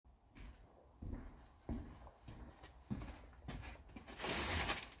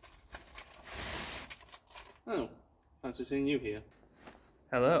Nice to see you here.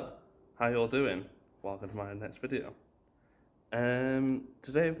 Hello, how you all doing? Welcome to my next video.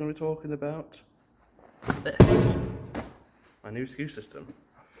 Today I'm going to be talking about this. My new SKU system.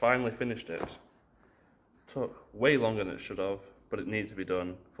 I finally finished it. Took way longer than it should have, but it needs to be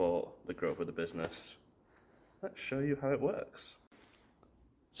done for the growth of the business. Let's show you how it works.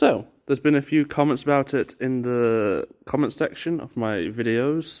 So, there's been a few comments about it in the comment section of my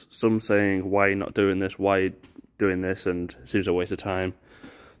videos. Some saying, why are you not doing this, why are you doing this, and it seems a waste of time.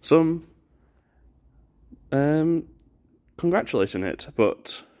 Some congratulating it,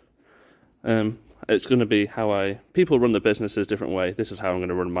 but it's going to be how people run the businesses a different way. This is how I'm going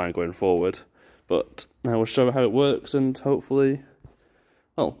to run mine going forward. But I will show how it works, and hopefully,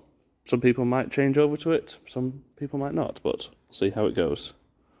 well, some people might change over to it, some people might not, but we'll see how it goes.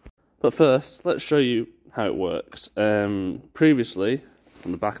 But first, let's show you how it works. Previously,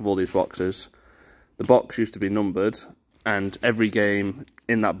 on the back of all these boxes, the box used to be numbered, and every game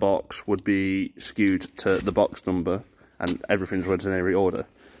in that box would be skewed to the box number, and everything's run in every order.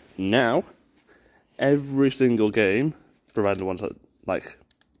 Now, every single game, provided the ones that, like,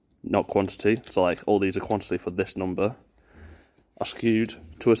 not quantity, so like all these are quantity for this number, are skewed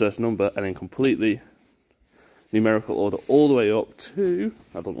to a certain number, and then completely numerical order all the way up to,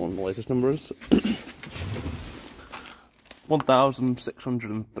 I don't know what the latest number is,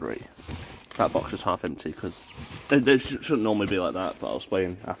 1,603. That box is half empty because it shouldn't normally be like that, but I'll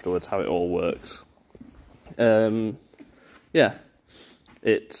explain afterwards how it all works. Yeah,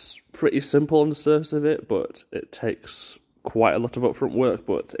 it's pretty simple on the surface of it, but it takes quite a lot of upfront work,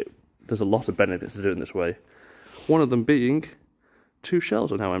 but there's a lot of benefits to doing it this way. One of them being 2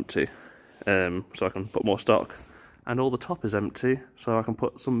 shelves are now empty, so I can put more stock, and all the top is empty, so I can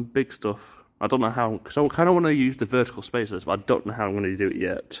put some big stuff. I don't know how, because I kind of want to use the vertical spaces, but I don't know how I'm going to do it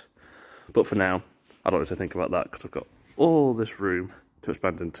yet. But for now, I don't need to think about that because I've got all this room to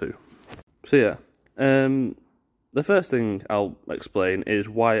expand into. So yeah, the first thing I'll explain is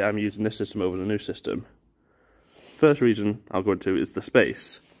why I'm using this system over the new system. First reason I'll go into is the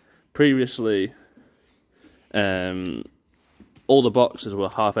space. Previously, all the boxes were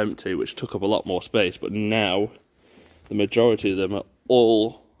half empty, which took up a lot more space, but now the majority of them are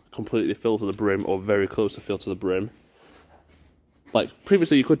all completely filled to the brim or very close to filled to the brim. Like,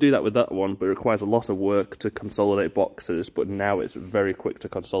 previously you could do that with that one, but it requires a lot of work to consolidate boxes, but now it's very quick to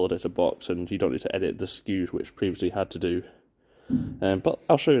consolidate a box, and you don't need to edit the SKUs, which previously you had to do. But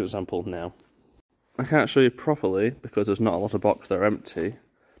I'll show you an example now. I can't show you properly, because there's not a lot of boxes that are empty,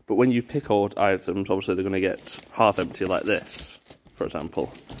 but when you pick odd items, obviously they're going to get half empty like this, for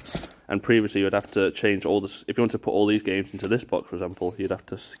example. And previously you'd have to change all this, if you want to put all these games into this box, for example, you'd have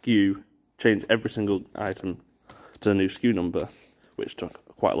to change every single item to the new SKU number, which took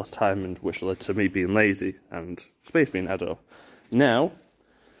quite a lot of time and which led to me being lazy and space being added up. Now,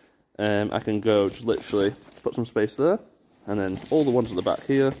 I can go just literally put some space there, and then all the ones at the back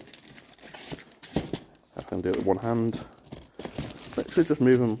here, I can do it with one hand, literally just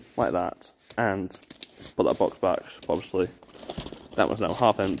move them like that, and put that box back. Obviously, that one's now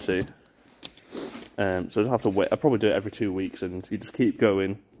half empty, so I have to wait. I probably do it every 2 weeks, and you just keep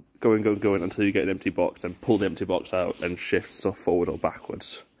going until you get an empty box, and pull the empty box out and shift stuff forward or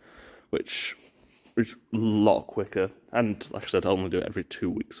backwards, which is a lot quicker. And like I said, I'll only do it every 2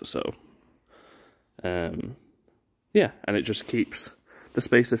 weeks or so. Yeah, and it just keeps the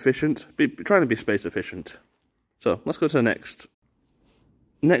space efficient. Trying to be space efficient. So let's go to the next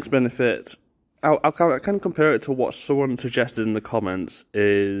benefit. I can compare it to what someone suggested in the comments.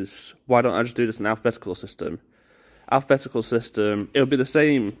 Is why don't I just do this in alphabetical system? Alphabetical system, it'll be the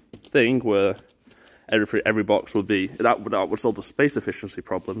same thing where every box would be, that would solve the space efficiency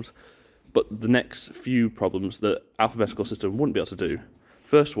problems, but the next few problems that alphabetical system wouldn't be able to do.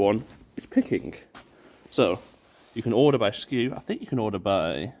 First one is picking. So you can order by SKU. I think you can order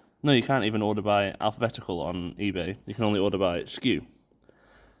by, no, you can't even order by alphabetical on eBay. You can only order by SKU.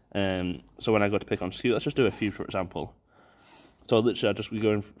 So when I go to pick on SKU, let's just do a few, for example. So literally I'll just be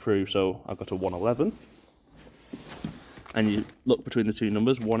going through, so I've got to 111. And you look between the two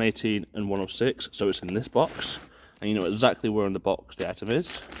numbers, 118 and 106, so it's in this box, and you know exactly where in the box the item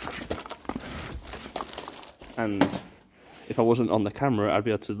is. And if I wasn't on the camera, I'd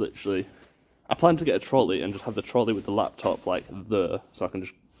be able to literally, I plan to get a trolley and just have the trolley with the laptop like there, so I can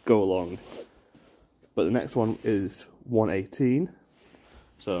just go along. But the next one is 118,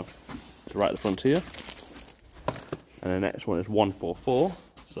 so it's right at the front here. And the next one is 144,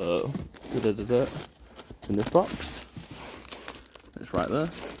 so in this box. It's right there.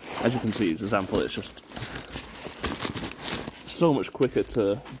 As you can see, for example, it's just so much quicker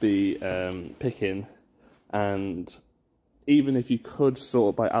to be picking, and even if you could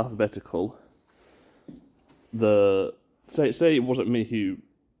sort by alphabetical, say it wasn't me who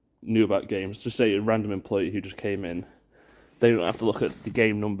knew about games, just say a random employee who just came in, they don't have to look at the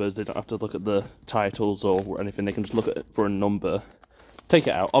game numbers, they don't have to look at the titles or anything, they can just look at it for a number, take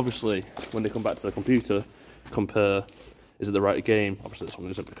it out. Obviously, when they come back to the computer, compare, is it the right game? Obviously this one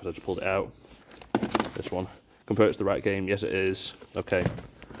isn't because I just pulled it out. This one. Compare it to the right game, yes it is. Okay.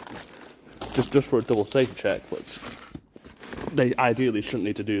 Just for a double safe check, but they ideally shouldn't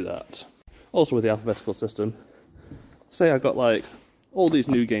need to do that. Also with the alphabetical system, say I got like all these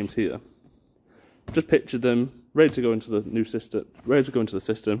new games here. Just picture them, ready to go into the new system, ready to go into the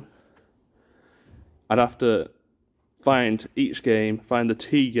system. I'd have to find each game, find the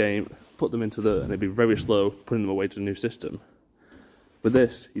T game, put them into and it'd be very slow putting them away to the new system. With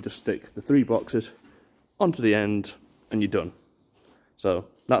this, you just stick the 3 boxes onto the end and you're done. So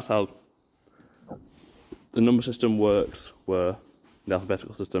that's how the number system works, where the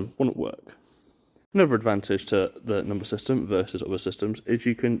alphabetical system wouldn't work. Another advantage to the number system versus other systems is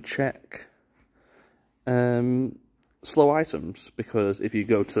you can check slow items, because if you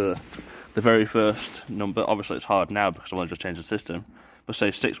go to the very first number, obviously it's hard now because I've only just changed the system, but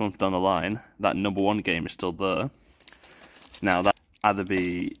say 6 months down the line, that number 1 game is still there. Now that either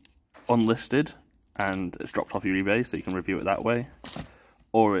be unlisted and it's dropped off your eBay so you can review it that way,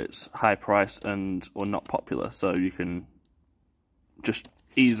 or it's high priced or not popular, so you can just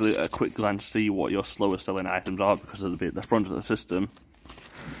easily at a quick glance see what your slowest selling items are because it'll be at the front of the system,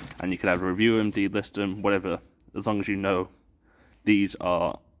 and you can either review them, delist them, whatever, as long as you know these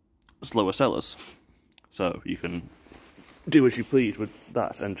are slower sellers. So you can do as you please with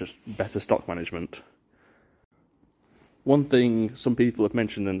that and just better stock management. One thing some people have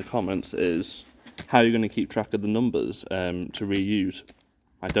mentioned in the comments is how you're going to keep track of the numbers to reuse.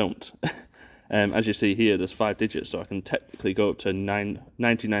 I don't. As you see here, there's 5 digits, so I can technically go up to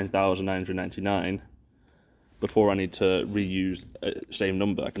 99,999 before I need to reuse the same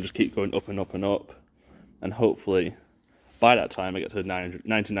number. I can just keep going up and up and up, and hopefully by that time I get to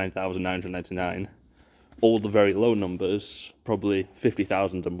 99,999. All the very low numbers, probably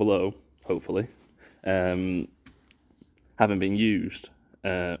 50,000 and below, hopefully, haven't been used.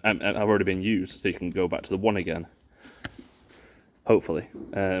 Have already been used, so you can go back to the 1 again. Hopefully.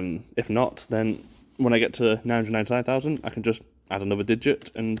 If not, then when I get to 999,000, I can just add another digit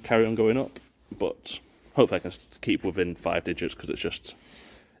and carry on going up. But hopefully I can keep within 5 digits because it's just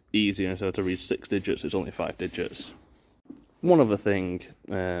easier. Instead of to read 6 digits, it's only 5 digits. One other thing,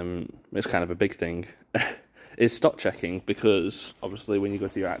 it's kind of a big thing, is stock checking, because obviously when you go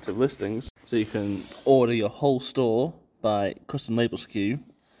to your active listings, so you can order your whole store by custom label SKU,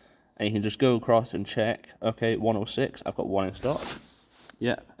 and you can just go across and check, okay, 106, I've got 1 in stock.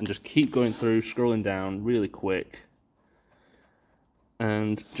 Yeah, and just keep going through, scrolling down really quick,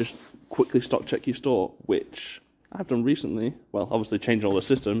 and just quickly stock check your store, which I've done recently. Well, obviously changing all the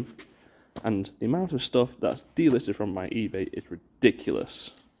system, and the amount of stuff that's delisted from my eBay is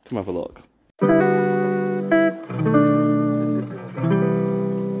ridiculous. Come have a look.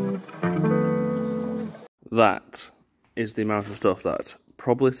 That is the amount of stuff that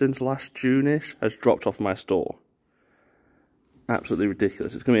probably since last June-ish has dropped off my store. Absolutely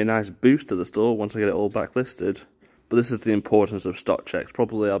ridiculous. It's going to be a nice boost to the store once I get it all backlisted. But this is the importance of stock checks.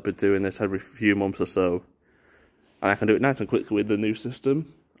 Probably I'll be doing this every few months or so. And I can do it nice and quickly with the new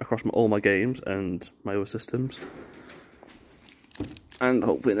system across all my games and my other systems. And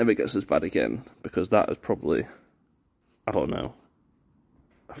hopefully it never gets as bad again, because that is probably, I don't know,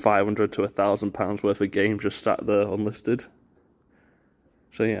 £500 to £1,000 worth of games just sat there unlisted.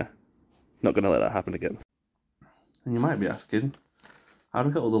 So yeah, not going to let that happen again. And you might be asking, how do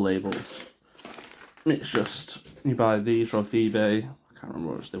I get all the labels? It's just, you buy these off eBay. I can't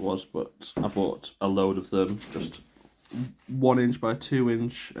remember what it was, but I bought a load of them, just 1 inch by 2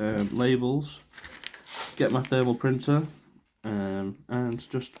 inch labels. Get my thermal printer and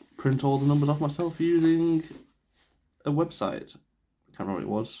just print all the numbers off myself using a website. I can't remember what it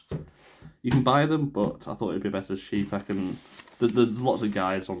was. You can buy them, but I thought it'd be better cheap. There's lots of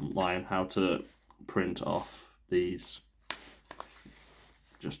guides online how to print off these.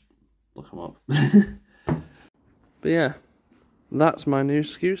 Just look them up. But yeah, that's my new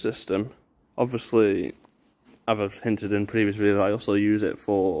SKU system. Obviously, I've hinted in previous videos, I also use it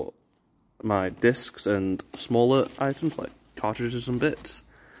for my discs and smaller items like cartridges and bits.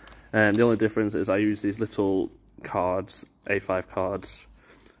 And the only difference is I use these little cards, A5 cards,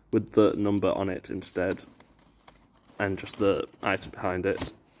 with the number on it instead, and just the item behind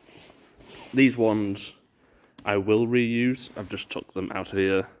it. These ones I will reuse. I've just took them out of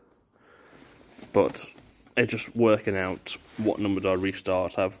here, but it's just working out what number do I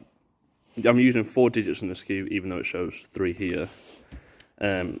restart. I'm using 4 digits in the SKU, even though it shows 3 here.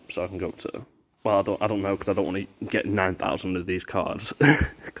 So I can go up to, well, I don't know, because I don't want to get 9,000 of these cards,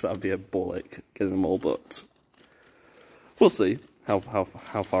 because that'd be a bollock getting them all. But we'll see how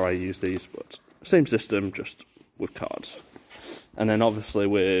far I use these. But same system, just with cards. And then obviously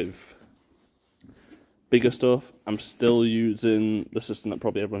with bigger stuff, I'm still using the system that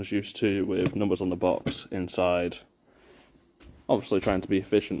probably everyone's used to, with numbers on the box inside. Obviously trying to be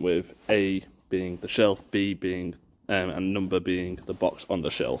efficient with A being the shelf, B being and number being the box on the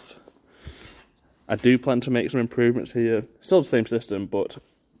shelf. I do plan to make some improvements here. Still the same system, but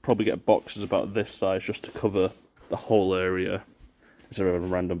probably get boxes about this size just to cover the whole area instead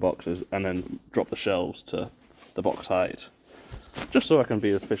of random boxes, and then drop the shelves to the box height, just so I can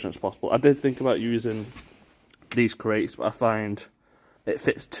be as efficient as possible. I did think about using these crates, but I find it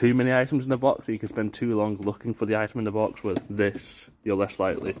fits too many items in the box. You can spend too long looking for the item in the box. With this, you're less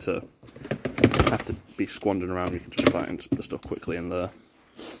likely to have to be squandering around. You can just find the stuff quickly in there.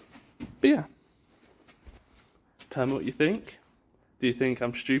 But yeah, tell me what you think. Do you think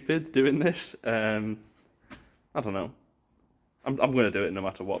I'm stupid doing this? I don't know. I'm going to do it no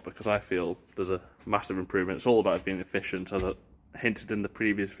matter what, because I feel there's a massive improvement. It's all about being efficient. As I hinted in the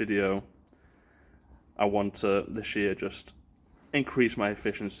previous video, I want to this year just increase my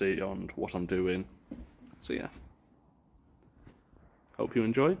efficiency on what I'm doing. So yeah, hope you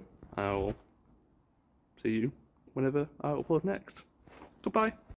enjoy. I'll see you whenever I upload next. Goodbye.